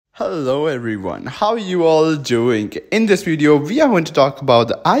Hello everyone, how are you all doing? In this video, we are going to talk about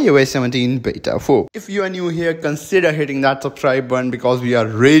the iOS 17 Beta 4. If you are new here, consider hitting that subscribe button because we are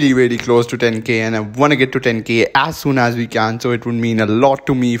really close to 10k and I want to get to 10k as soon as we can. So it would mean a lot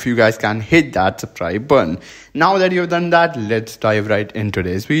to me if you guys can hit that subscribe button. Now that you've done that, let's dive right into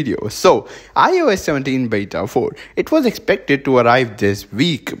today's video. So, iOS 17 Beta 4. It was expected to arrive this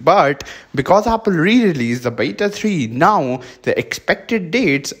week, but because Apple re-released the Beta 3, now the expected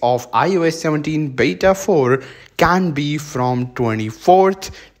dates of iOS 17 Beta 4 can be from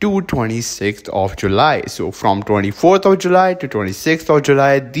 24th to 26th of July. So from 24th of July to 26th of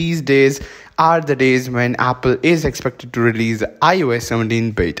July, these days are the days when Apple is expected to release iOS 17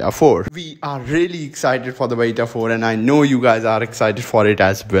 Beta 4. We are really excited for the Beta 4 and I know you guys are excited for it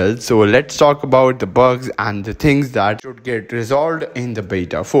as well. So let's talk about the bugs and the things that should get resolved in the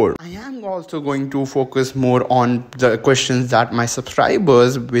Beta 4. I am also going to focus more on the questions that my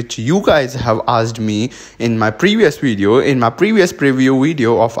subscribers, which you guys have asked me in my previous video, in my previous preview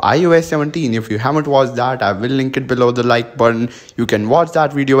video of iOS 17. If you haven't watched that, I will link it below the like button. You can watch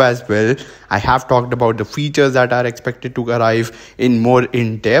that video as well. I have talked about the features that are expected to arrive in more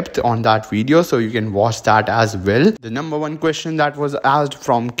in depth on that video, so you can watch that as well. The number one question that was asked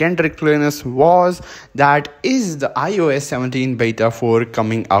from Kendrick Clinus was that is the iOS 17 Beta 4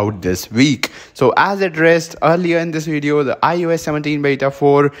 coming out this week? So as addressed earlier in this video, the iOS 17 Beta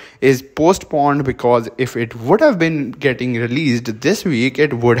 4 is postponed because if it would have been getting released this week,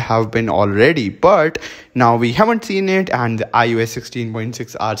 it would have been already. But now we haven't seen it and the iOS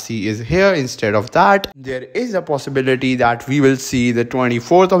 16.6 RC is here. Instead of that, there is a possibility that we will see the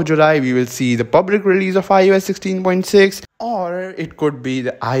 24th of July, we will see the public release of iOS 16.6, or it could be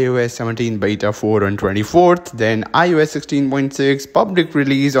the iOS 17 Beta 4 on 24th, then iOS 16.6 public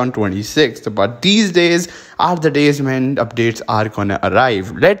release on 26th. But these days are the days when updates are gonna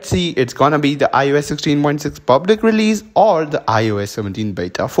arrive. Let's see, it's gonna be the iOS 16.6 public release or the iOS 17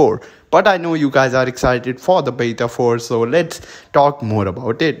 Beta 4. But I know you guys are excited for the Beta 4, so let's talk more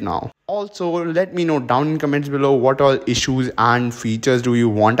about it now. Also, let me know down in comments below what all issues and features do you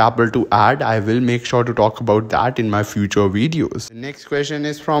want Apple to add. I will make sure to talk about that in my future videos. The next question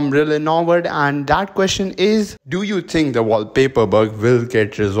is from Real Norwood, and that question is, do you think the wallpaper bug will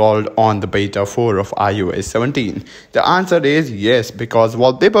get resolved on the Beta 4 of iOS 17? The answer is yes, because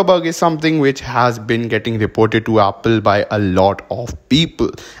wallpaper bug is something which has been getting reported to Apple by a lot of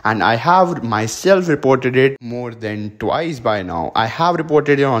people, and I have myself reported it more than twice by now. I have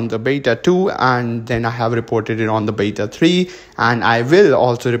reported it on the Beta 2 and then I have reported it on the Beta 3, and I will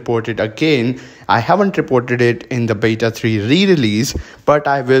also report it again. I haven't reported it in the Beta 3 re-release, but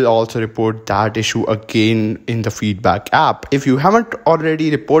I will also report that issue again in the feedback app. If you haven't already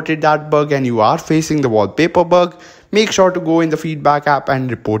reported that bug and you are facing the wallpaper bug, make sure to go in the feedback app and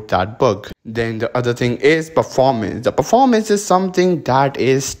report that bug. Then the other thing is performance. The performance is something that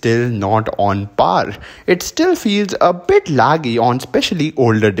is still not on par. It still feels a bit laggy on especially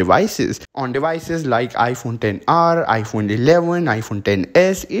older devices. On devices like iPhone XR, iPhone 11, iPhone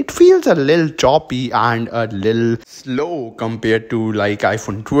XS, it feels a little choppy and a little slow compared to like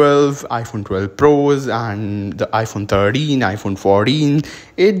iPhone 12, iPhone 12 Pros and the iPhone 13, iPhone 14.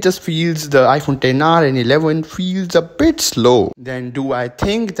 It just feels, the iPhone XR and 11 feels a bit slow. Then do I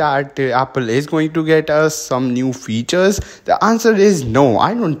think that Apple is going to get us some new features? The answer is no.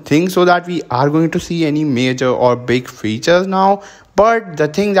 I don't think so that we are going to see any major or big features now. But the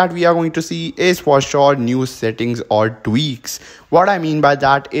thing that we are going to see is for sure new settings or tweaks. What I mean by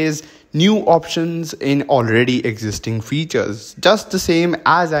that is new options in already existing features. Just the same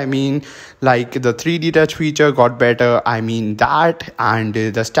as I mean, like the 3D touch feature got better, I mean that, and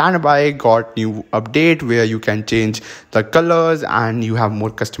the standby got new update where you can change the colors and you have more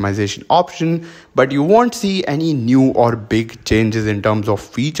customization option, but you won't see any new or big changes in terms of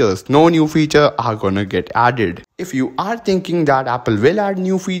features. No new feature are gonna get added. If you are thinking that Apple will add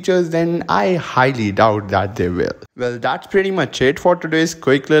new features, then I highly doubt that they will. Well, that's pretty much it for today's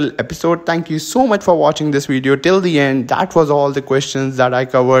quick little episode. Thank you so much for watching this video till the end. That was all the questions that I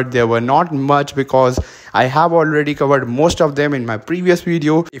covered. There were not much because I have already covered most of them in my previous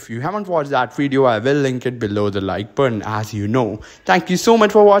video. If you haven't watched that video, I will link it below the like button, as you know. Thank you so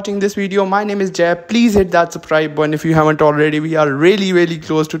much for watching this video. My name is Jay. Please hit that subscribe button if you haven't already. We are really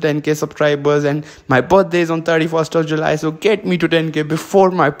close to 10k subscribers and my birthday is on 31st of July. So get me to 10k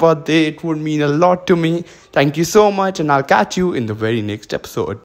before my birthday. It would mean a lot to me. Thank you so much and I'll catch you in the very next episode.